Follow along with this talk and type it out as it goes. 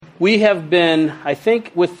We have been, I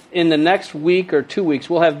think within the next week or 2 weeks,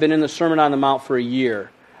 we'll have been in the Sermon on the Mount for a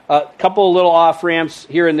year. A couple of little off-ramps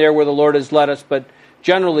here and there where the Lord has led us, but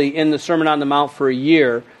generally in the Sermon on the Mount for a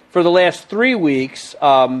year. For the last 3 weeks,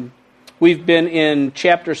 we've been in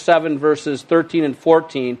chapter 7, verses 13 and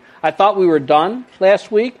 14. I thought we were done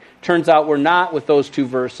last week. Turns out we're not with those two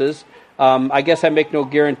verses. I guess I make no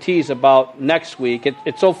guarantees about next week.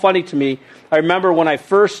 It's so funny to me. I remember when I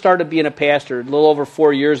first started being a pastor, a little over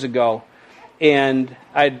 4 years ago, and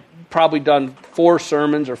I'd probably done 4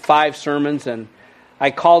 sermons or 5 sermons, and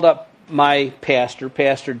I called up my pastor,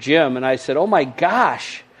 Pastor Jim, and I said, oh my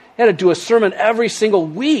gosh, I had to do a sermon every single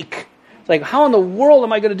week. It's like, how in the world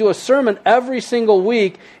am I going to do a sermon every single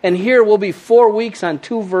week, and here will be 4 weeks on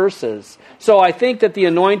 2 verses? So I think that the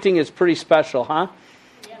anointing is pretty special, huh?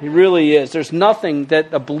 It really is. There's nothing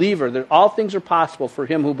that a believer, all things are possible for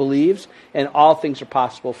him who believes, and all things are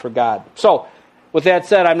possible for God. So, with that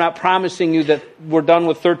said, I'm not promising you that we're done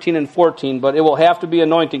with 13 and 14, but it will have to be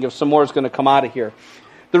anointing if some more is going to come out of here.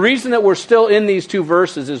 The reason that we're still in these 2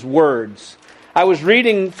 verses is words. I was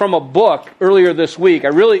reading from a book earlier this week.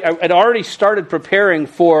 I had already started preparing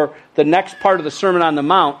for the next part of the Sermon on the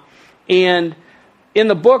Mount, and in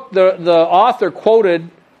the book, the author quoted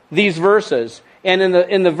these verses. And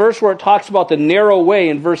in the verse where it talks about the narrow way,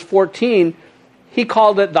 in verse 14, he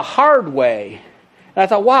called it the hard way. And I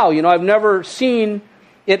thought, wow, I've never seen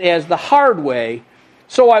it as the hard way.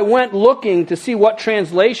 So I went looking to see what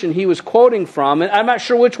translation he was quoting from. And I'm not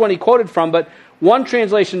sure which one he quoted from, but one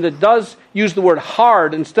translation that does use the word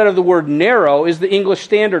hard instead of the word narrow is the English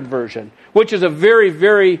Standard Version, which is a very,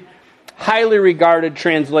 very highly regarded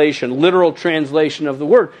translation, literal translation of the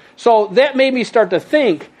word. So that made me start to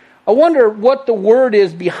think, I wonder what the word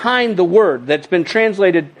is behind the word that's been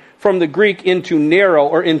translated from the Greek into narrow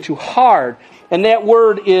or into hard. And that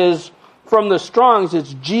word is from the Strong's,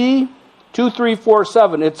 it's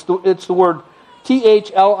G2347. It's the word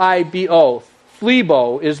Thlibo.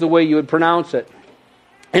 Phlibo is the way you would pronounce it.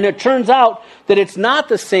 And it turns out that it's not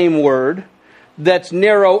the same word that's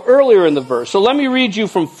narrow earlier in the verse. So let me read you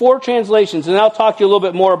from 4 translations, and I'll talk to you a little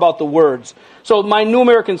bit more about the words. So my New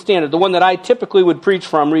American Standard, the one that I typically would preach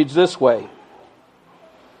from, reads this way.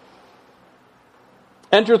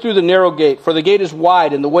 Enter through the narrow gate, for the gate is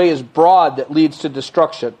wide and the way is broad that leads to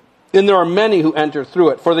destruction. And there are many who enter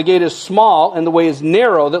through it. For the gate is small and the way is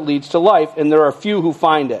narrow that leads to life, and there are few who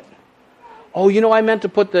find it. Oh, I meant to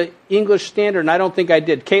put the English Standard, and I don't think I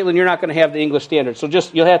did. Caitlin, you're not going to have the English Standard, so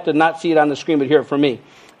you'll have to not see it on the screen, but hear it from me.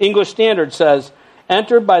 English Standard says,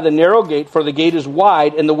 enter by the narrow gate, for the gate is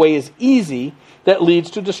wide, and the way is easy that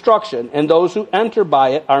leads to destruction, and those who enter by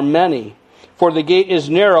it are many. For the gate is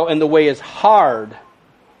narrow, and the way is hard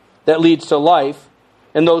that leads to life,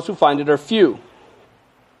 and those who find it are few.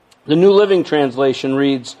 The New Living Translation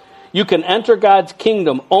reads, you can enter God's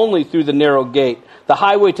kingdom only through the narrow gate. The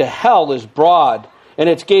highway to hell is broad, and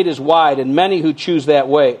its gate is wide, and many who choose that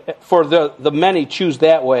way. For the many choose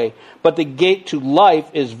that way. But the gate to life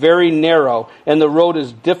is very narrow, and the road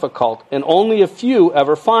is difficult, and only a few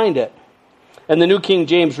ever find it. And the New King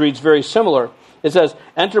James reads very similar. It says,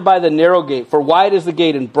 enter by the narrow gate, for wide is the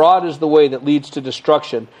gate, and broad is the way that leads to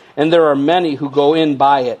destruction, and there are many who go in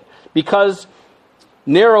by it. Because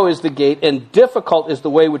narrow is the gate, and difficult is the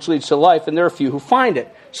way which leads to life, and there are few who find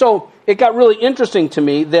it. So it got really interesting to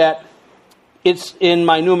me that it's in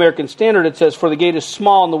my New American Standard, it says, for the gate is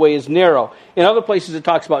small and the way is narrow. In other places it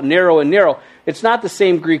talks about narrow and narrow. It's not the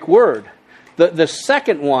same Greek word. The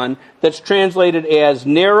second one that's translated as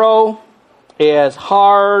narrow, as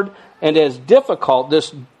hard, and as difficult,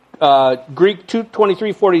 this Greek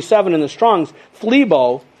 2347 in the Strong's,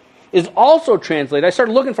 Phlibo, is also translated. I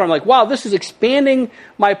started looking for it. I'm like, wow, this is expanding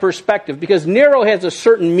my perspective, because narrow has a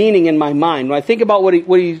certain meaning in my mind. When I think about what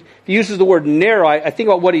he uses the word narrow, I think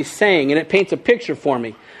about what he's saying, and it paints a picture for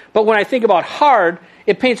me. But when I think about hard,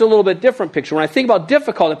 it paints a little bit different picture. When I think about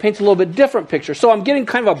difficult, it paints a little bit different picture. So I'm getting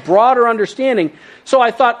kind of a broader understanding. So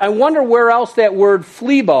I thought, I wonder where else that word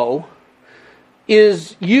phlibo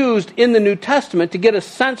is used in the New Testament to get a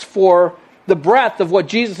sense for the breadth of what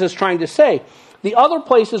Jesus is trying to say. The other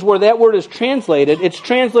places where that word is translated, it's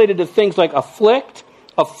translated to things like afflict,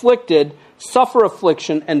 afflicted, suffer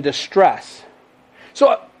affliction, and distress.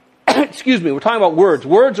 So, excuse me, we're talking about words.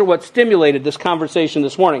 Words are what stimulated this conversation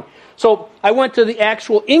this morning. So I went to the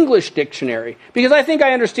actual English dictionary, because I think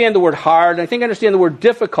I understand the word hard, and I think I understand the word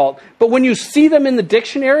difficult, but when you see them in the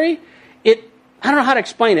dictionary, I don't know how to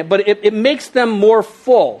explain it, but it makes them more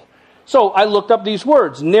full. So I looked up these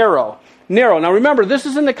words, narrow. Narrow. Now remember, this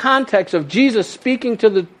is in the context of Jesus speaking to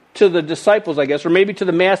the disciples, I guess, or maybe to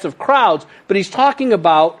the massive crowds, but he's talking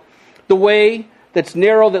about the way that's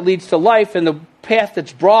narrow that leads to life, and the path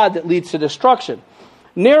that's broad that leads to destruction.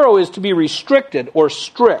 Narrow is to be restricted or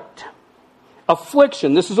strict.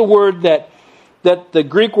 Affliction, this is a word that the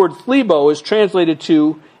Greek word phlebo is translated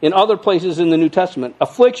to in other places in the New Testament.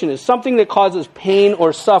 Affliction is something that causes pain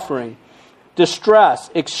or suffering, distress,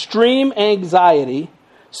 extreme anxiety,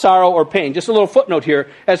 sorrow, or pain. Just a little footnote here.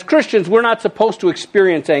 As Christians, we're not supposed to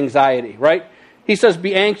experience anxiety, right? He says,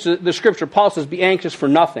 be anxious. The scripture, Paul says, be anxious for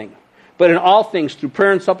nothing, but in all things, through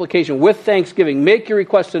prayer and supplication, with thanksgiving, make your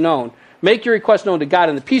requests known. Make your requests known to God,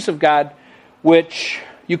 and the peace of God, which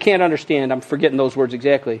you can't understand, I'm forgetting those words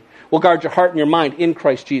exactly, will guard your heart and your mind in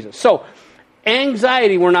Christ Jesus. So,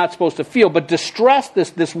 anxiety we're not supposed to feel, but distress,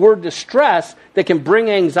 this word distress that can bring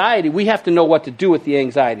anxiety, we have to know what to do with the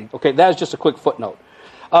anxiety. Okay, that is just a quick footnote.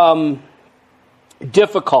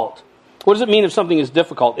 Difficult. What does it mean if something is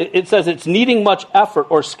difficult? It says it's needing much effort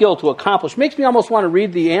or skill to accomplish. Makes me almost want to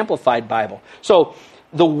read the Amplified Bible. So,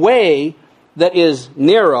 the way that is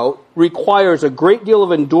narrow requires a great deal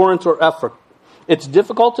of endurance or effort. It's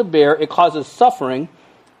difficult to bear, it causes suffering,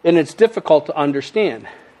 and it's difficult to understand.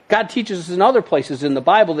 God teaches us in other places in the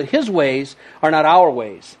Bible that His ways are not our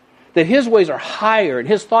ways. That His ways are higher, and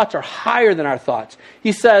His thoughts are higher than our thoughts.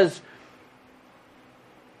 He says,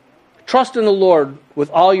 trust in the Lord with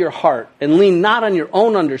all your heart, and lean not on your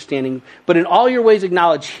own understanding, but in all your ways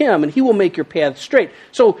acknowledge Him, and He will make your path straight.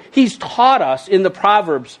 So He's taught us in the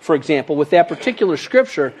Proverbs, for example, with that particular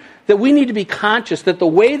scripture, that we need to be conscious that the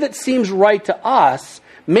way that seems right to us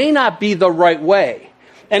may not be the right way.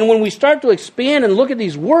 And when we start to expand and look at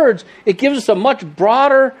these words, it gives us a much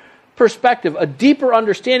broader perspective, a deeper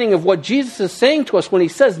understanding of what Jesus is saying to us when He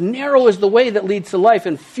says, narrow is the way that leads to life,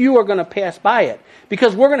 and few are going to pass by it.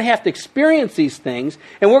 Because we're going to have to experience these things,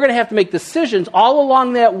 and we're going to have to make decisions all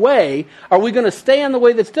along that way. Are we going to stay on the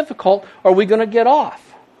way that's difficult, or are we going to get off?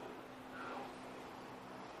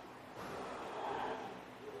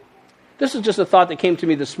 This is just a thought that came to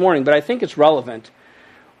me this morning, but I think it's relevant.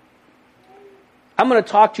 I'm going to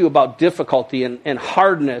talk to you about difficulty and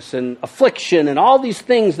hardness and affliction and all these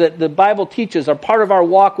things that the Bible teaches are part of our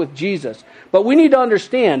walk with Jesus. But we need to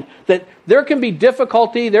understand that there can be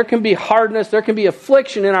difficulty, there can be hardness, there can be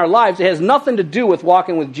affliction in our lives. It has nothing to do with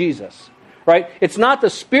walking with Jesus, right? It's not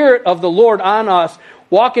the Spirit of the Lord on us,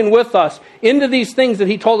 walking with us into these things that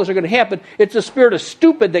He told us are going to happen. It's the spirit of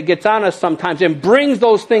stupid that gets on us sometimes and brings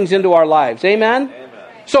those things into our lives. Amen? Amen.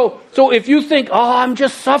 So if you think, I'm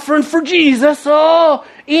just suffering for Jesus,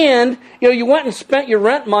 and you went and spent your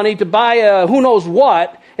rent money to buy who knows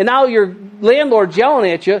what, and now your landlord's yelling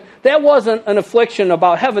at you, that wasn't an affliction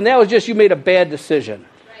about heaven. That was just you made a bad decision,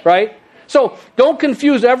 right? So don't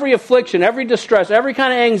confuse every affliction, every distress, every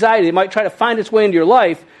kind of anxiety that might try to find its way into your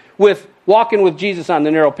life with walking with Jesus on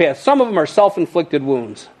the narrow path. Some of them are self-inflicted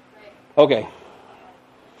wounds. Okay.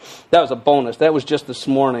 That was a bonus. That was just this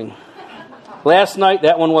morning. Last night,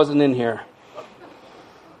 that one wasn't in here.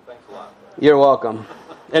 Thanks a lot. You're welcome.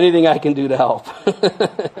 Anything I can do to help.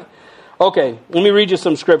 Okay, let me read you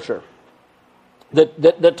some scripture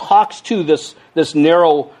that talks to this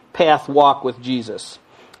narrow path walk with Jesus.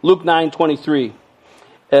 Luke 9:23.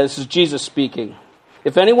 This is Jesus speaking.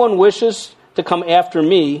 If anyone wishes to come after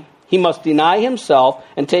me, he must deny himself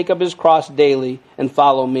and take up his cross daily and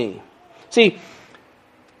follow me. See,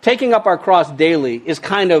 taking up our cross daily is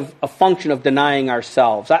kind of a function of denying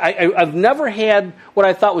ourselves. I've never had what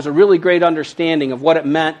I thought was a really great understanding of what it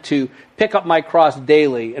meant to pick up my cross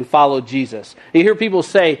daily and follow Jesus. You hear people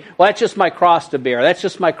say, well, that's just my cross to bear. That's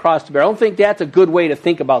just my cross to bear. I don't think that's a good way to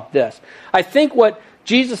think about this. I think what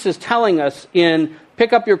Jesus is telling us in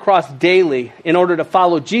pick up your cross daily in order to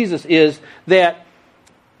follow Jesus is that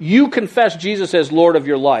you confess Jesus as Lord of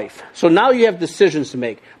your life. So now you have decisions to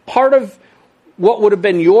make. Part of what would have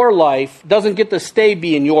been your life doesn't get to stay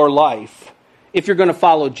being your life if you're going to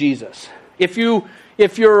follow Jesus. If you're,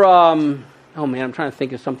 I'm trying to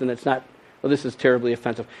think of something that's not, this is terribly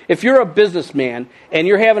offensive. If you're a businessman and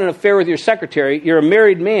you're having an affair with your secretary, you're a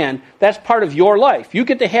married man, that's part of your life. You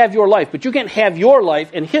get to have your life, but you can't have your life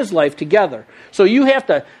and his life together. So you have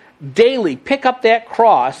to daily pick up that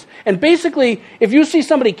cross, and basically, if you see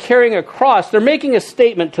somebody carrying a cross, they're making a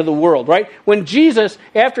statement to the world, right? When Jesus,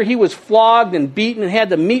 after he was flogged and beaten and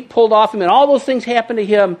had the meat pulled off him and all those things happened to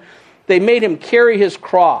him, they made him carry his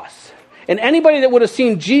cross. And anybody that would have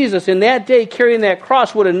seen Jesus in that day carrying that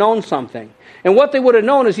cross would have known something. And what they would have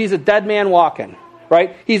known is he's a dead man walking,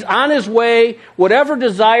 right? He's on his way, whatever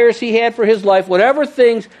desires he had for his life, whatever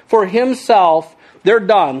things for himself, they're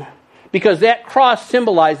done. Because that cross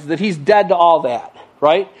symbolizes that he's dead to all that,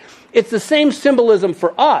 right? It's the same symbolism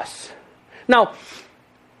for us. Now,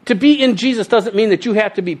 to be in Jesus doesn't mean that you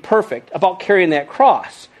have to be perfect about carrying that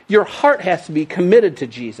cross. Your heart has to be committed to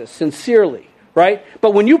Jesus, sincerely, right?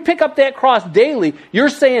 But when you pick up that cross daily, you're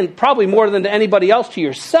saying probably more than to anybody else to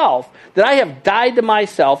yourself that I have died to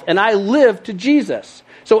myself and I live to Jesus.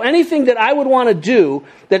 So anything that I would want to do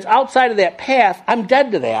that's outside of that path, I'm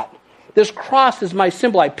dead to that. This cross is my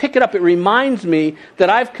symbol. I pick it up. It reminds me that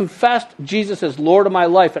I've confessed Jesus as Lord of my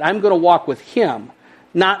life and I'm going to walk with Him,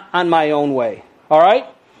 not on my own way. All right?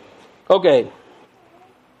 Okay.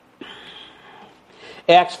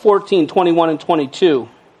 Acts 14, 21 and 22.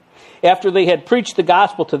 After they had preached the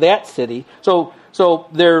gospel to that city, so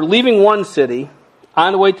they're leaving one city,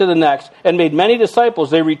 on the way to the next, and made many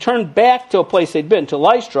disciples, they returned back to a place they'd been, to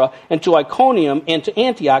Lystra and to Iconium and to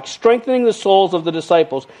Antioch, strengthening the souls of the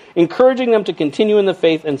disciples, encouraging them to continue in the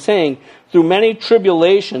faith, and saying, through many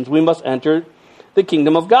tribulations we must enter the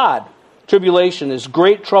kingdom of God. Tribulation is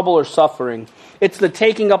great trouble or suffering. It's the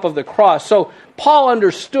taking up of the cross. So Paul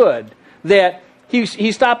understood that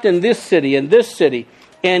he stopped in this city,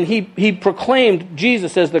 and he proclaimed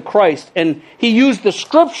Jesus as the Christ. And he used the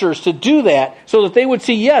scriptures to do that so that they would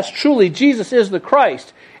see, yes, truly, Jesus is the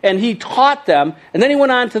Christ. And he taught them, and then he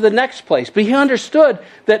went on to the next place. But he understood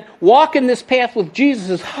that walking this path with Jesus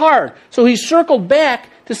is hard. So he circled back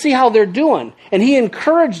to see how they're doing. And he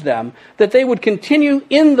encouraged them that they would continue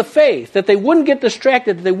in the faith, that they wouldn't get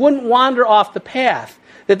distracted, that they wouldn't wander off the path,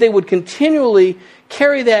 that they would continually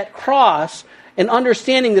carry that cross, and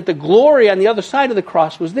understanding that the glory on the other side of the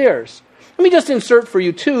cross was theirs. Let me just insert for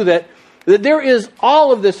you, too, that there is,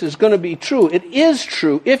 all of this is going to be true. It is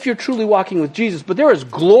true if you're truly walking with Jesus, but there is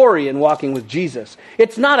glory in walking with Jesus.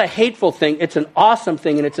 It's not a hateful thing. It's an awesome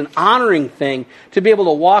thing, and it's an honoring thing to be able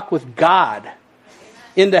to walk with God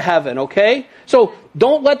into heaven, okay? So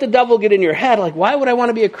don't let the devil get in your head, like, why would I want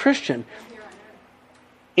to be a Christian?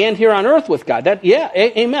 And here on earth with God.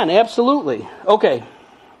 Amen, absolutely. Okay.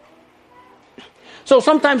 So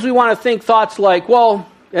sometimes we want to think thoughts like, well,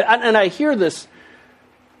 and I hear this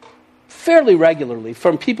fairly regularly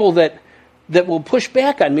from people that will push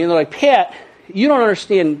back on me, and they're like, Pat, you don't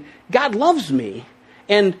understand, God loves me,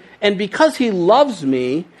 and because He loves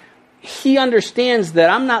me, He understands that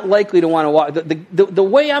I'm not likely to want to walk. The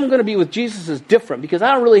way I'm going to be with Jesus is different because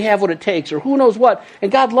I don't really have what it takes, or who knows what,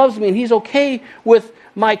 and God loves me, and He's okay with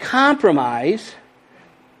my compromise,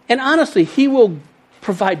 and honestly, He will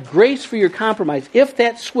provide grace for your compromise if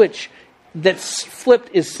that switch that's flipped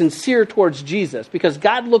is sincere towards Jesus. Because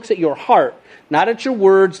God looks at your heart, not at your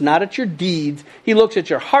words, not at your deeds. He looks at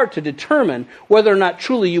your heart to determine whether or not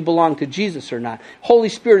truly you belong to Jesus or not. Holy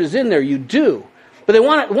Spirit is in there, you do. But they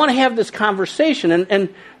want to have this conversation.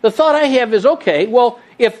 And the thought I have is, okay, well,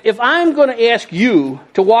 if I'm going to ask you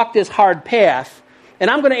to walk this hard path, and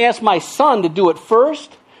I'm going to ask my son to do it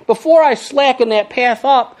first, before I slacken that path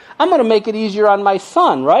up, I'm going to make it easier on my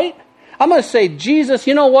son, right? I'm going to say, Jesus,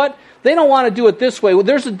 you know what? They don't want to do it this way. Well,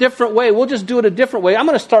 there's a different way. We'll just do it a different way. I'm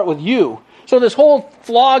going to start with you. So this whole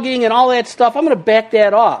flogging and all that stuff, I'm going to back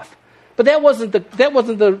that off. But that wasn't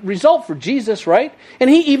the result for Jesus, right? And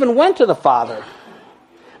He even went to the Father.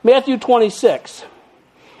 Matthew 26.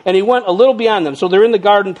 And He went a little beyond them. So they're in the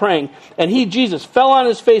garden praying. And He, Jesus, fell on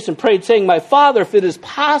His face and prayed, saying, My Father, if it is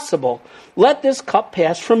possible, let this cup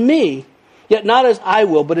pass from me. Yet not as I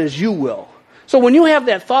will, but as you will. So when you have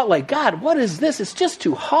that thought like, God, what is this? It's just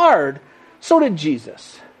too hard. So did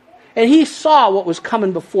Jesus. And He saw what was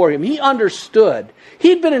coming before Him. He understood.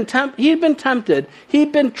 He'd been tempted.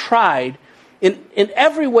 He'd been tried in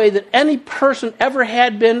every way that any person ever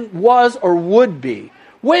had been, was, or would be.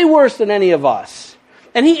 Way worse than any of us.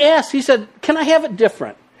 And He asked, He said, can I have it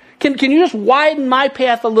different? Can you just widen my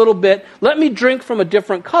path a little bit? Let me drink from a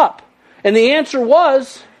different cup. And the answer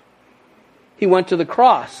was, He went to the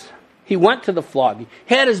cross. He went to the flogging,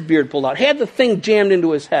 had his beard pulled out, had the thing jammed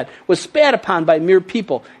into his head, was spat upon by mere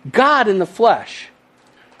people, God in the flesh.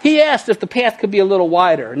 He asked if the path could be a little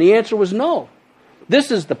wider, and the answer was no.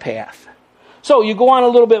 This is the path. So you go on a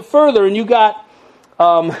little bit further, and you got,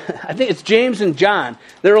 I think it's James and John.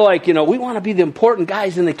 They're like, we want to be the important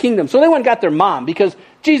guys in the kingdom. So they went and got their mom, because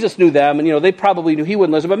Jesus knew them, and they probably knew He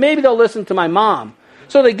wouldn't listen, but maybe they'll listen to my mom.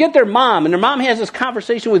 So they get their mom, and their mom has this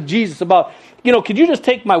conversation with Jesus about, could you just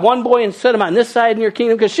take my one boy and set him on this side in your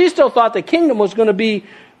kingdom? Because she still thought the kingdom was going to be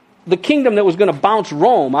the kingdom that was going to bounce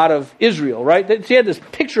Rome out of Israel, right? She had this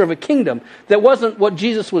picture of a kingdom that wasn't what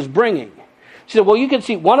Jesus was bringing. She said, well, you can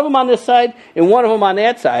see one of them on this side and one of them on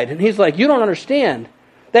that side. And He's like, you don't understand.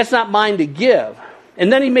 That's not mine to give.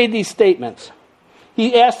 And then He made these statements.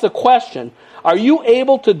 He asked the question, are you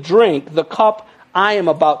able to drink the cup I am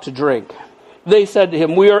about to drink? They said to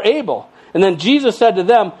Him, we are able. And then Jesus said to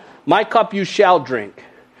them, my cup you shall drink.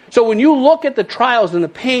 So when you look at the trials and the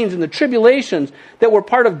pains and the tribulations that were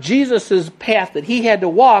part of Jesus' path that he had to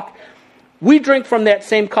walk, we drink from that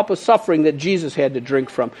same cup of suffering that Jesus had to drink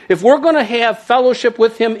from. If we're going to have fellowship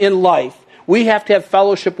with him in life, we have to have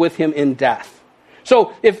fellowship with him in death.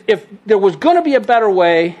 So if there was going to be a better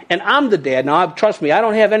way, and I'm the dad, now trust me, I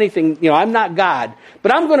don't have anything, I'm not God,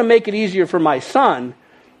 but I'm going to make it easier for my son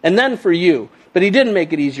and then for you. But he didn't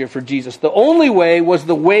make it easier for Jesus. The only way was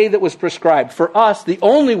the way that was prescribed. For us, the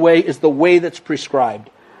only way is the way that's prescribed.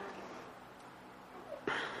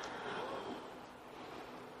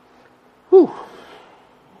 Whew.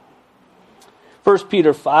 1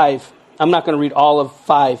 Peter 5. I'm not going to read all of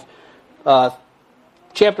 5.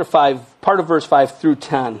 Chapter 5, part of verse 5 through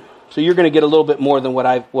 10. So you're going to get a little bit more than what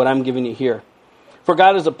I'm giving you here. For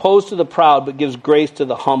God is opposed to the proud, but gives grace to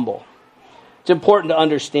the humble. It's important to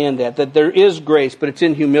understand that there is grace, but it's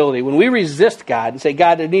in humility. When we resist God and say,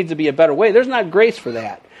 God, there needs to be a better way, there's not grace for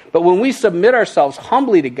that. But when we submit ourselves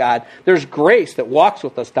humbly to God, there's grace that walks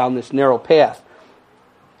with us down this narrow path.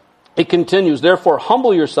 It continues, therefore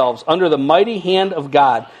humble yourselves under the mighty hand of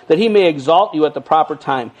God, that he may exalt you at the proper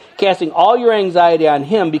time, casting all your anxiety on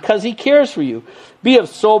him because he cares for you. Be of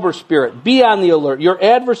sober spirit, be on the alert. Your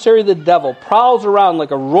adversary the devil prowls around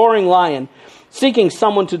like a roaring lion, seeking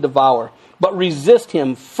someone to devour. But resist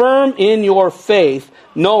him firm in your faith,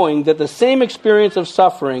 knowing that the same experience of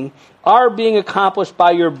suffering are being accomplished by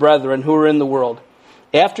your brethren who are in the world.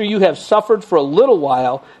 After you have suffered for a little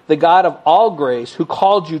while, the God of all grace, who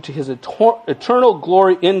called you to his eternal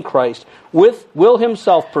glory in Christ, will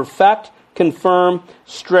himself perfect, confirm,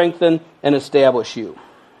 strengthen, and establish you.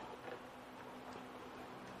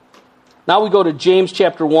 Now we go to James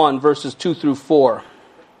chapter 1, verses 2 through 4.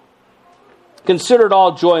 Consider it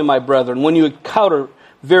all joy, my brethren, when you encounter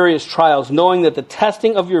various trials, knowing that the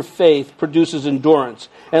testing of your faith produces endurance.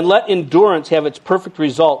 And let endurance have its perfect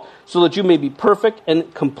result, so that you may be perfect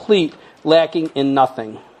and complete, lacking in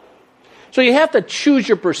nothing. So you have to choose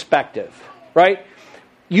your perspective, right?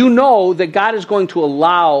 You know that God is going to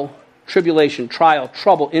allow tribulation, trial,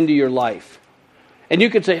 trouble into your life. And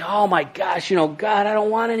you could say, oh my gosh, God, I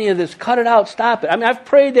don't want any of this. Cut it out, stop it. I mean, I've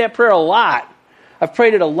prayed that prayer a lot. I've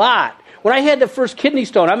prayed it a lot. When I had the first kidney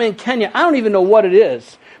stone, I'm in Kenya. I don't even know what it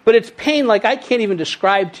is. But it's pain like I can't even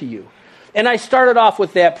describe to you. And I started off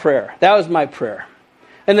with that prayer. That was my prayer.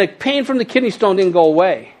 And the pain from the kidney stone didn't go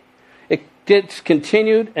away. It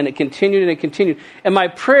continued, and it continued, and it continued. And my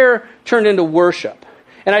prayer turned into worship.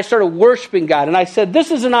 And I started worshiping God. And I said,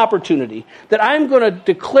 this is an opportunity that I'm going to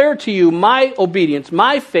declare to you my obedience,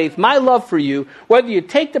 my faith, my love for you, whether you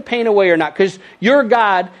take the pain away or not. Because you're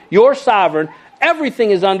God, you're sovereign. Everything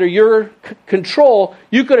is under your control.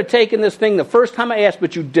 You could have taken this thing the first time I asked,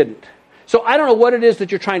 but you didn't. So I don't know what it is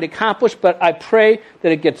that you're trying to accomplish, but I pray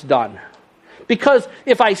that it gets done. Because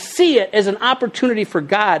if I see it as an opportunity for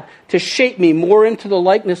God to shape me more into the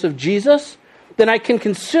likeness of Jesus, then I can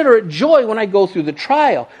consider it joy when I go through the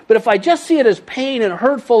trial. But if I just see it as pain and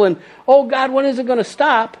hurtful and, oh God, when is it going to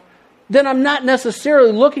stop? Then I'm not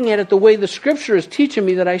necessarily looking at it the way the Scripture is teaching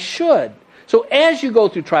me that I should. So as you go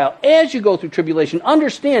through trial, as you go through tribulation,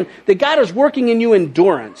 understand that God is working in you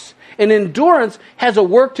endurance. And endurance has a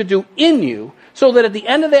work to do in you so that at the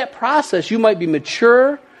end of that process, you might be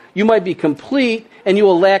mature, you might be complete, and you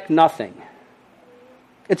will lack nothing.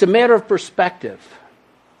 It's a matter of perspective.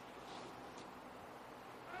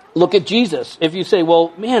 Look at Jesus. If you say,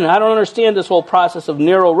 well, man, I don't understand this whole process of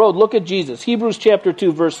narrow road, look at Jesus. Hebrews chapter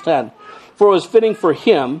 2, verse 10. For it was fitting for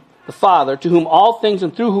him, the Father, to whom all things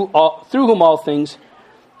and through whom all things,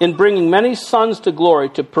 in bringing many sons to glory,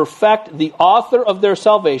 to perfect the author of their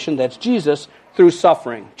salvation, that's Jesus, through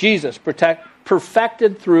suffering. Jesus,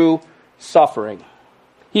 perfected through suffering.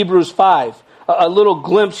 Hebrews 5, a little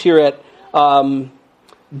glimpse here at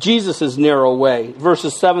Jesus' narrow way,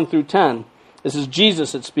 verses 7 through 10. This is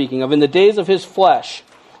Jesus that's speaking of. In the days of his flesh,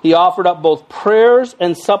 he offered up both prayers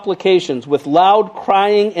and supplications with loud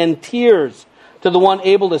crying and tears to the one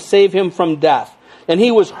able to save him from death. And he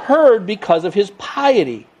was heard because of his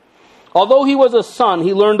piety. Although he was a son,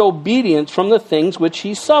 he learned obedience from the things which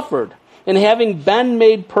he suffered. And having been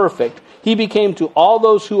made perfect, he became to all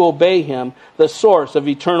those who obey him the source of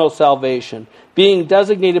eternal salvation, being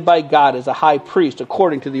designated by God as a high priest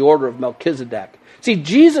according to the order of Melchizedek. See,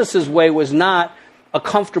 Jesus' way was not a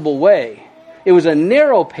comfortable way. It was a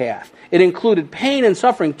narrow path. It included pain and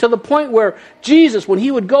suffering to the point where Jesus, when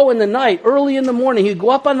he would go in the night, early in the morning, he'd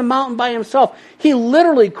go up on the mountain by himself. He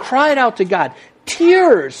literally cried out to God.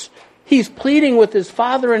 Tears. He's pleading with his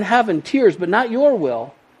Father in heaven. Tears, but not your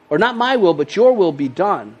will. Or not my will, but your will be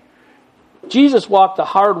done. Jesus walked the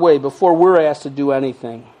hard way before we're asked to do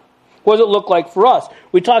anything. What does it look like for us?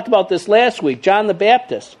 We talked about this last week. John the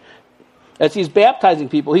Baptist, as he's baptizing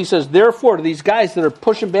people, he says, therefore, to these guys that are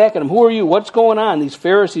pushing back at him, who are you? What's going on? These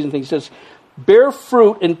Pharisees and things. He says, bear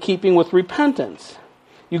fruit in keeping with repentance.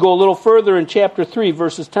 You go a little further in chapter 3,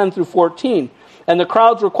 verses 10 through 14. And the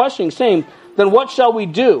crowds were questioning, saying, then what shall we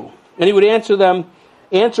do? And he would answer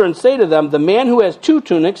and say to them, the man who has 2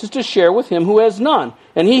 tunics is to share with him who has none.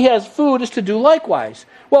 And he has food is to do likewise.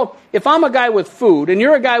 Well, if I'm a guy with food and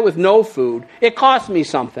you're a guy with no food, it costs me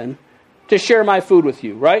something to share my food with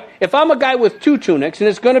you, right? If I'm a guy with 2 tunics and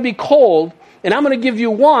it's going to be cold and I'm going to give you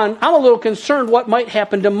one, I'm a little concerned what might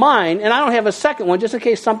happen to mine, and I don't have a second one just in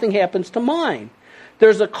case something happens to mine.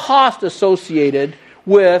 There's a cost associated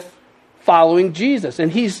with following Jesus.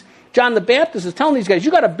 And John the Baptist is telling these guys,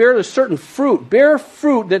 you got to bear a certain fruit. Bear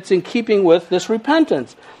fruit that's in keeping with this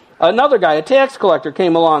repentance. Another guy, a tax collector,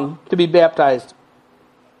 came along to be baptized.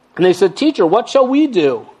 And they said, teacher, what shall we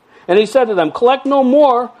do? And he said to them, collect no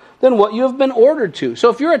more than what you have been ordered to. So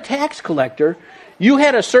if you're a tax collector, you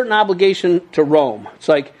had a certain obligation to Rome. It's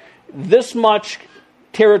like this much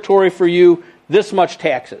territory for you, this much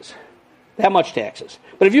taxes. That much taxes.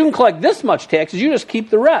 But if you can collect this much taxes, you just keep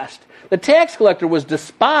the rest. The tax collector was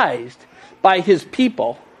despised by his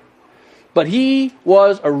people, but he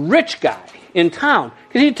was a rich guy in town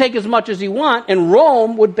because he'd take as much as he want, and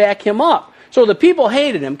Rome would back him up. So the people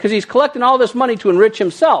hated him because he's collecting all this money to enrich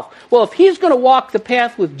himself. Well, if he's going to walk the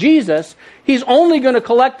path with Jesus, he's only going to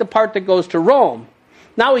collect the part that goes to Rome.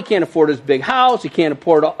 Now he can't afford his big house. He can't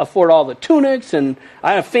afford all the tunics and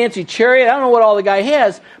a fancy chariot. I don't know what all the guy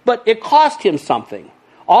has, but it cost him something.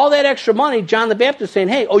 All that extra money, John the Baptist is saying,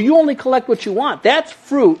 hey, you only collect what you want. That's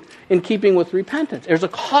fruit in keeping with repentance. There's a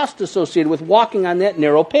cost associated with walking on that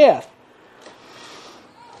narrow path.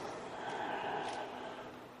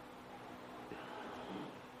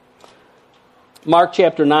 Mark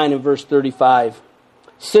chapter 9 and verse 35.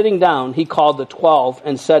 Sitting down, he called the 12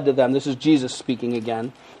 and said to them, this is Jesus speaking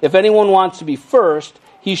again, if anyone wants to be first,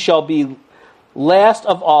 he shall be last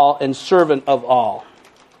of all and servant of all.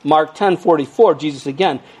 Mark 10:44, Jesus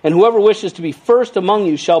again, and whoever wishes to be first among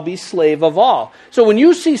you shall be slave of all. So when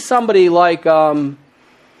you see somebody like, Billy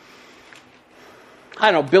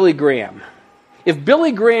Graham, if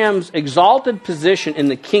Billy Graham's exalted position in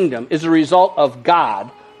the kingdom is a result of God,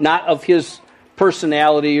 not of his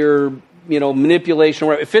personality or manipulation,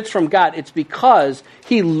 or if it's from God, it's because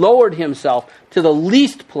he lowered himself to the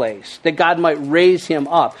least place that God might raise him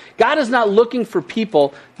up. God is not looking for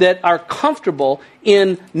people that are comfortable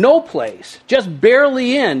in no place, just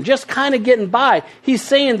barely in, just kind of getting by. He's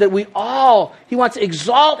saying that he wants to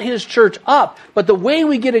exalt his church up, but the way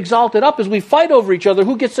we get exalted up is we fight over each other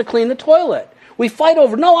who gets to clean the toilet. We fight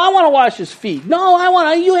over, no, I want to wash his feet.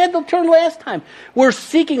 No, you had the turn last time. We're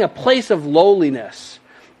seeking a place of lowliness,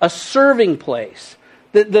 a serving place.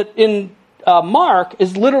 That in Mark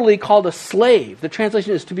is literally called a slave. The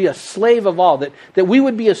translation is to be a slave of all, that we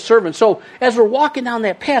would be a servant. So as we're walking down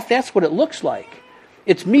that path, that's what it looks like.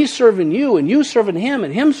 It's me serving you, and you serving him,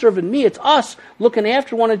 and him serving me. It's us looking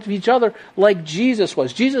after one of each other like Jesus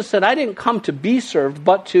was. Jesus said, I didn't come to be served,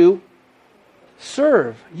 but to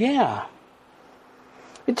serve. Yeah.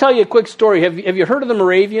 Let me tell you a quick story. Have you heard of the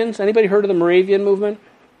Moravians? Anybody heard of the Moravian movement?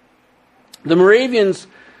 The Moravians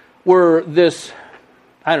were this,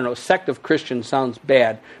 sect of Christians sounds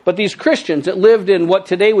bad, but these Christians that lived in what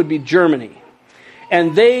today would be Germany.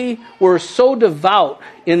 And they were so devout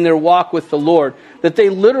in their walk with the Lord that they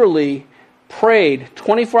literally prayed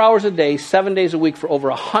 24 hours a day, 7 days a week for over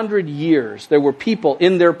 100 years. There were people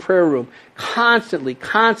in their prayer room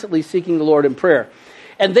constantly seeking the Lord in prayer.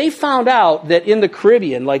 And they found out that in the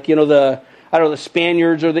Caribbean, like, the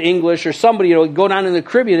Spaniards or the English or somebody, would go down in the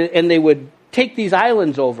Caribbean and they would take these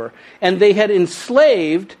islands over. And they had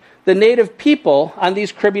enslaved the native people on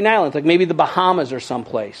these Caribbean islands, like maybe the Bahamas or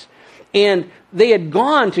someplace. And they had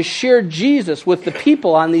gone to share Jesus with the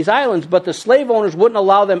people on these islands, but the slave owners wouldn't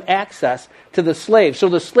allow them access to the slaves. So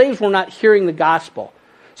the slaves were not hearing the gospel.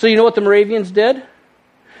 So you know what the Moravians did?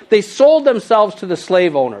 They sold themselves to the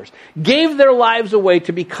slave owners, gave their lives away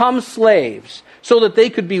to become slaves so that they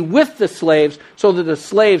could be with the slaves so that the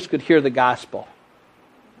slaves could hear the gospel.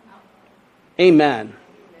 Amen.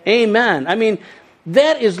 Amen. I mean,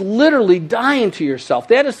 that is literally dying to yourself.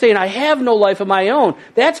 That is saying, I have no life of my own.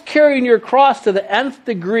 That's carrying your cross to the nth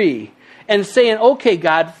degree and saying, okay,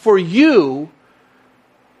 God, for you,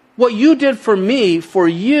 what you did for me, for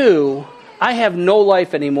you, I have no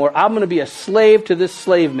life anymore. I'm going to be a slave to this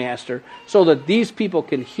slave master so that these people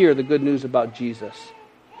can hear the good news about Jesus.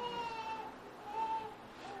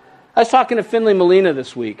 I was talking to Finley Molina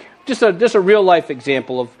this week. Just a real life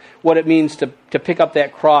example of what it means to pick up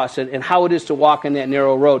that cross and how it is to walk in that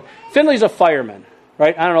narrow road. Finley's a fireman,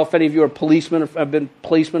 right? I don't know if any of you are policemen or have been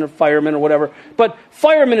policemen or firemen or whatever, but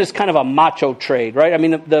fireman is kind of a macho trade, right? I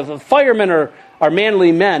mean, the firemen are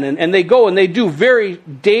manly men, and they go and they do very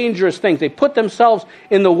dangerous things. They put themselves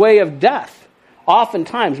in the way of death,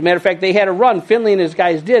 oftentimes. Matter of fact, they had a run, Finley and his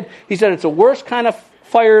guys did. He said it's the worst kind of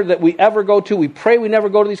fire that we ever go to. We pray we never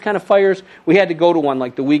go to these kind of fires. We had to go to one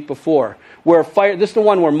like the week before. This is the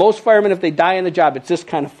one where most firemen, if they die in the job, it's this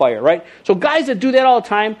kind of fire, right? So guys that do that all the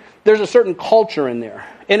time, there's a certain culture in there.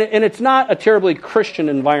 And it's not a terribly Christian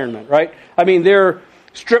environment, right? I mean, they're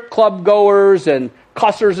strip club goers and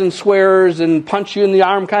cussers and swearers and punch you in the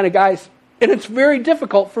arm kind of guys. And it's very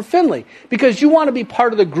difficult for Finley because you want to be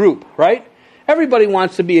part of the group, right? Everybody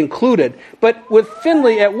wants to be included. But with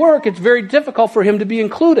Finley at work, it's very difficult for him to be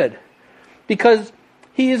included because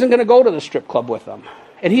he isn't going to go to the strip club with them.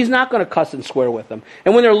 And he's not going to cuss and swear with them.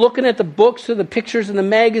 And when they're looking at the books and the pictures and the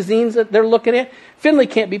magazines that they're looking at, Finley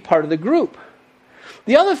can't be part of the group.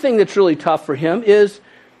 The other thing that's really tough for him is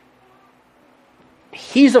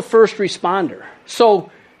he's a first responder. So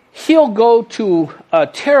he'll go to a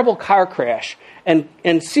terrible car crash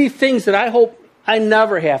and see things that I hope I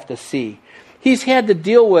never have to see. He's had to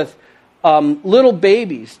deal with little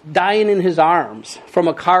babies dying in his arms from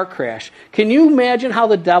a car crash. Can you imagine how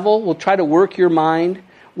the devil will try to work your mind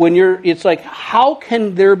when it's like, how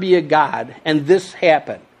can there be a God and this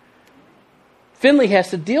happen? Finley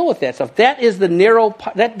has to deal with that stuff. That is the narrow,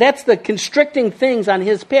 that's the constricting things on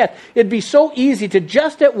his path. It'd be so easy to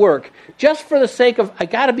just at work, just for the sake of, I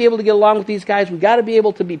got to be able to get along with these guys. We got to be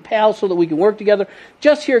able to be pals so that we can work together.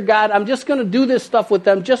 Just here, God, I'm just going to do this stuff with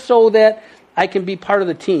them just so that I can be part of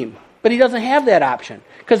the team. But he doesn't have that option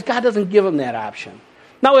because God doesn't give him that option.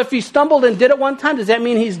 Now, if he stumbled and did it one time, does that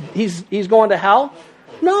mean he's going to hell?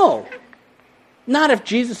 No. Not if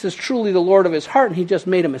Jesus is truly the Lord of his heart and he just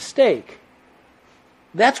made a mistake.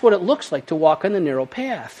 That's what it looks like to walk on the narrow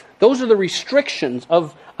path. Those are the restrictions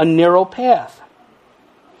of a narrow path.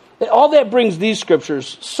 All that brings these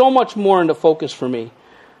scriptures so much more into focus for me.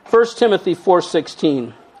 1 Timothy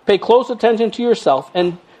 4:16. Pay close attention to yourself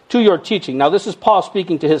and to your teaching. Now this is Paul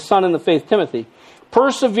speaking to his son in the faith, Timothy.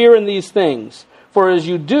 Persevere in these things, for as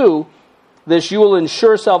you do this, you will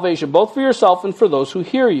ensure salvation, both for yourself and for those who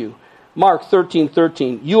hear you. Mark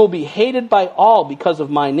 13:13. You will be hated by all because of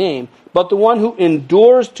my name, but the one who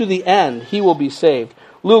endures to the end, he will be saved.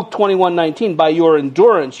 Luke 21:19. By your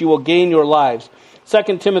endurance, you will gain your lives.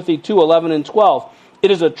 2 Timothy 2:11 and 12. It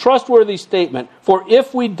is a trustworthy statement, for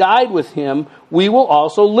if we died with him, we will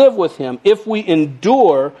also live with him. If we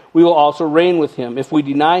endure, we will also reign with him. If we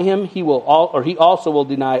deny him, he also will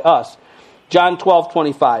deny us. John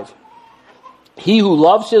 12:25. He who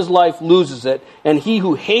loves his life loses it, and he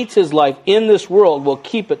who hates his life in this world will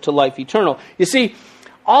keep it to life eternal. You see,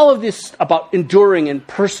 all of this about enduring and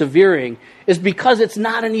persevering is because it's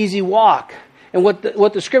not an easy walk. And what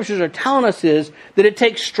the scriptures are telling us is that it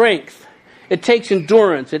takes strength. It takes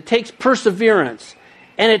endurance. It takes perseverance.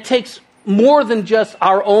 And it takes more than just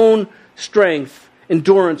our own strength,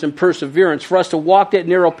 endurance, and perseverance for us to walk that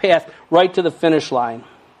narrow path right to the finish line.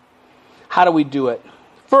 How do we do it?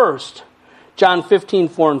 First, John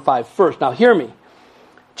 15:4 and 5. First, now hear me.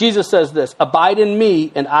 Jesus says this, abide in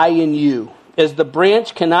me and I in you. As the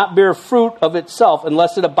branch cannot bear fruit of itself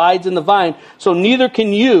unless it abides in the vine, so neither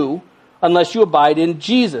can you unless you abide in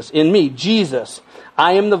Jesus, in me, Jesus.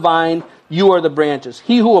 I am the vine, you are the branches.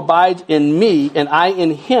 He who abides in me and I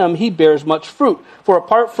in him, he bears much fruit. For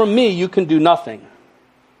apart from me, you can do nothing.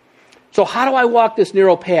 So how do I walk this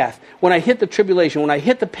narrow path? When I hit the tribulation, when I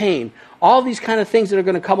hit the pain, all these kind of things that are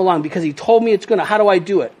going to come along because he told me it's going to, how do I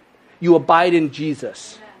do it? You abide in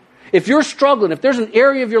Jesus. If you're struggling, if there's an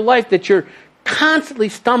area of your life that you're constantly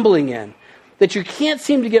stumbling in, that you can't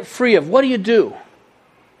seem to get free of, what do?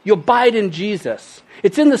 You abide in Jesus.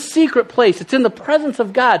 It's in the secret place. It's in the presence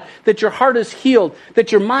of God that your heart is healed,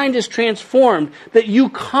 that your mind is transformed, that you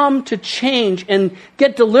come to change and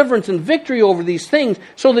get deliverance and victory over these things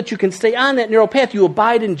so that you can stay on that narrow path. You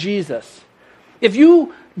abide in Jesus. If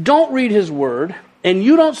you don't read his word and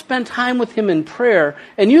you don't spend time with him in prayer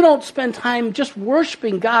and you don't spend time just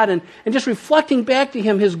worshiping God and just reflecting back to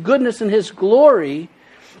him his goodness and his glory,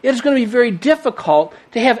 it's going to be very difficult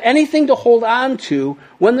to have anything to hold on to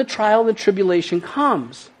when the trial and the tribulation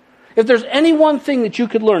comes. If there's any one thing that you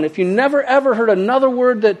could learn, if you never ever heard another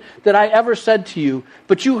word that I ever said to you,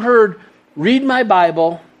 but you heard, read my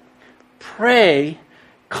Bible, pray,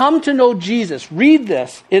 come to know Jesus, read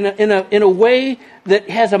this in a way that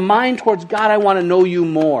has a mind towards God, I want to know you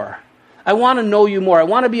more. I want to know you more. I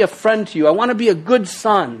want to be a friend to you. I want to be a good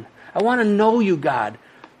son. I want to know you, God.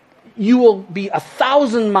 You will be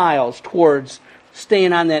 1,000 miles towards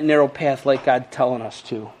staying on that narrow path like God's telling us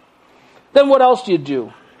to. Then what else do you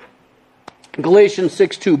do? Galatians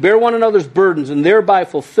 6:2, bear one another's burdens and thereby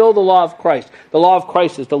fulfill the law of Christ. The law of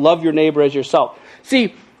Christ is to love your neighbor as yourself.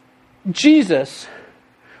 See, Jesus,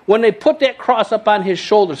 when they put that cross up on his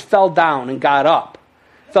shoulders, fell down and got up.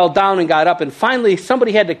 And finally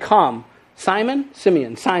somebody had to come. Simon,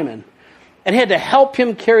 and had to help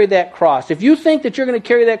him carry that cross. If you think that you're going to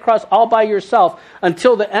carry that cross all by yourself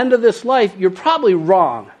until the end of this life, you're probably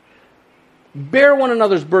wrong. Bear one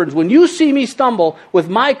another's burdens. When you see me stumble with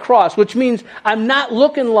my cross, which means I'm not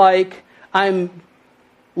looking like I'm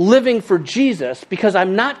living for Jesus because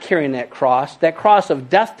I'm not carrying that cross of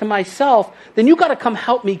death to myself, then you got to come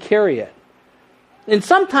help me carry it. And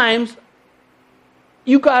sometimes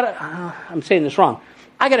you got to, I'm saying this wrong,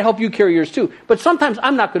 I got to help you carry yours too. But sometimes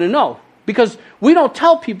I'm not going to know because we don't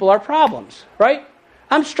tell people our problems, right?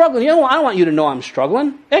 I'm struggling. I don't want you to know I'm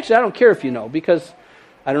struggling. Actually, I don't care if you know because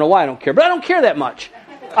I don't know why I don't care, but I don't care that much.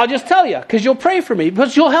 I'll just tell you because you'll pray for me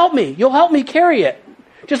because you'll help me. You'll help me carry it.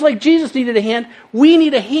 Just like Jesus needed a hand, we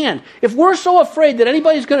need a hand. If we're so afraid that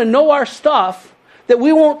anybody's going to know our stuff that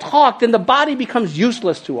we won't talk, then the body becomes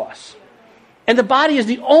useless to us. And the body is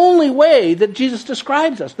the only way that Jesus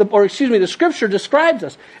describes us, the Scripture describes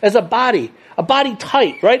us as a body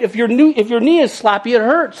tight, right? If your knee is sloppy, it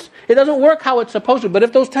hurts. It doesn't work how it's supposed to. But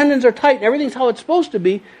if those tendons are tight and everything's how it's supposed to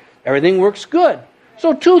be, everything works good.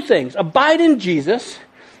 So two things, abide in Jesus,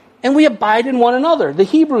 and we abide in one another. The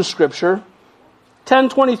Hebrew Scripture,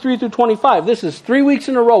 10:23 through 25. This is 3 weeks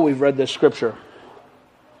in a row we've read this Scripture.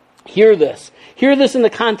 Hear this. Hear this in the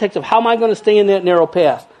context of how am I going to stay in that narrow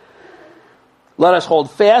path? Let us hold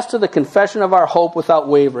fast to the confession of our hope without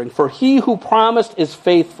wavering, for he who promised is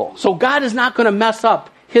faithful. So God is not going to mess up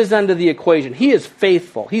his end of the equation. He is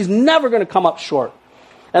faithful. He's never going to come up short.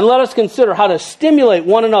 And let us consider how to stimulate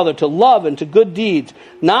one another to love and to good deeds,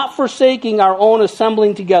 not forsaking our own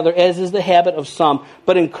assembling together, as is the habit of some,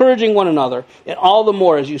 but encouraging one another, and all the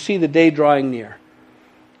more as you see the day drawing near.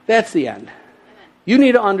 That's the end. You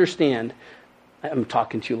need to understand, I'm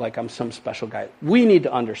talking to you like I'm some special guy. We need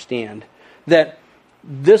to understand that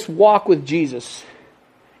this walk with Jesus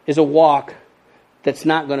is a walk that's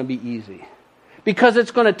not going to be easy. Because it's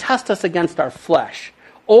going to test us against our flesh.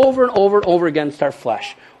 Over and over and over against our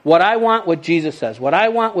flesh. What I want, what Jesus says. What I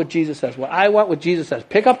want, what Jesus says. What I want, what Jesus says.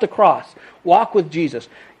 Pick up the cross. Walk with Jesus.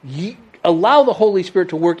 Allow the Holy Spirit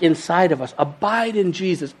to work inside of us. Abide in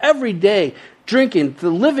Jesus. Every day, drinking the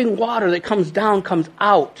living water that comes down, comes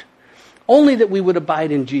out. Only that we would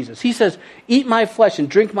abide in Jesus. He says, eat my flesh and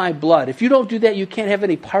drink my blood. If you don't do that, you can't have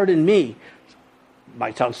any part in me. It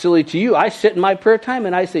might sound silly to you. I sit in my prayer time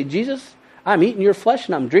and I say, Jesus, I'm eating your flesh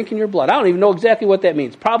and I'm drinking your blood. I don't even know exactly what that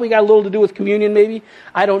means. Probably got a little to do with communion maybe.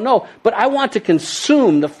 I don't know. But I want to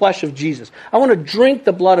consume the flesh of Jesus. I want to drink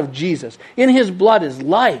the blood of Jesus. In his blood is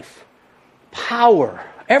life, power.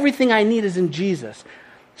 Everything I need is in Jesus.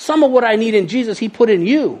 Some of what I need in Jesus, he put in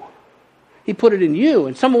you. He put it in you.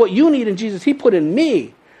 And some of what you need in Jesus, he put in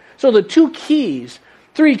me. So the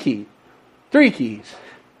three keys.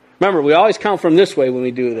 Remember, we always count from this way when we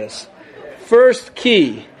do this. First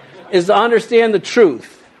key is to understand the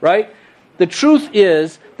truth, right? The truth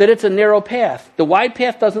is that it's a narrow path. The wide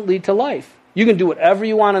path doesn't lead to life. You can do whatever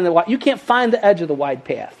you want on the wide. You can't find the edge of the wide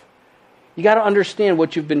path. You got to understand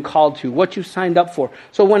what you've been called to, what you've signed up for.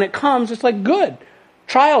 So when it comes, it's like good.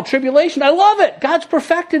 Trial, tribulation, I love it. God's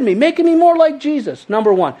perfected me, making me more like Jesus,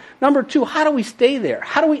 number one. Number two, how do we stay there?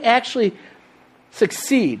 How do we actually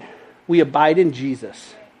succeed? We abide in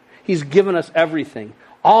Jesus. He's given us everything.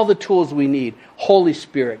 All the tools we need. Holy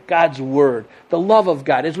Spirit, God's Word, the love of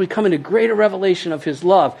God. As we come into greater revelation of his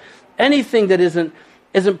love, anything that isn't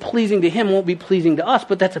pleasing to him won't be pleasing to us,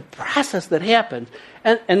 but that's a process that happens.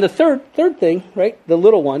 And the third thing, right, the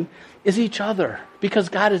little one, is each other, because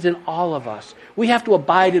God is in all of us. We have to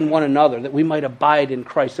abide in one another, that we might abide in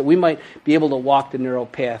Christ, that we might be able to walk the narrow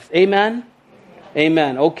path. Amen?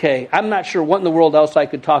 Amen. Okay. I'm not sure what in the world else I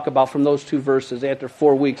could talk about from those two verses after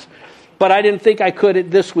 4 weeks, but I didn't think I could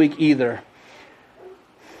this week either.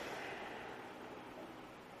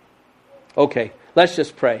 Okay, let's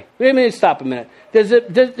just pray. Let me stop a minute.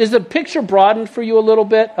 Is the picture broadened for you a little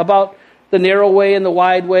bit about the narrow way and the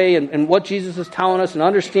wide way and what Jesus is telling us and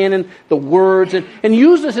understanding the words and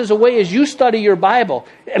use this as a way as you study your Bible.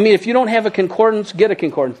 I mean, if you don't have a concordance, get a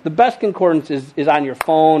concordance. The best concordance is on your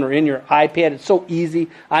phone or in your iPad. It's so easy.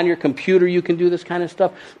 On your computer you can do this kind of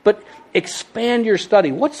stuff. But expand your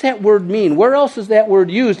study. What's that word mean? Where else is that word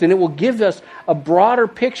used? And it will give us a broader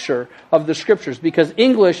picture of the Scriptures, because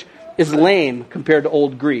English is lame compared to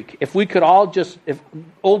Old Greek. If we could all if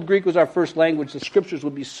Old Greek was our first language, the Scriptures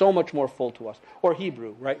would be so much more full to us. Or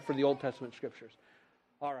Hebrew, right, for the Old Testament Scriptures.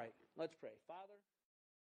 All right, let's pray. Father.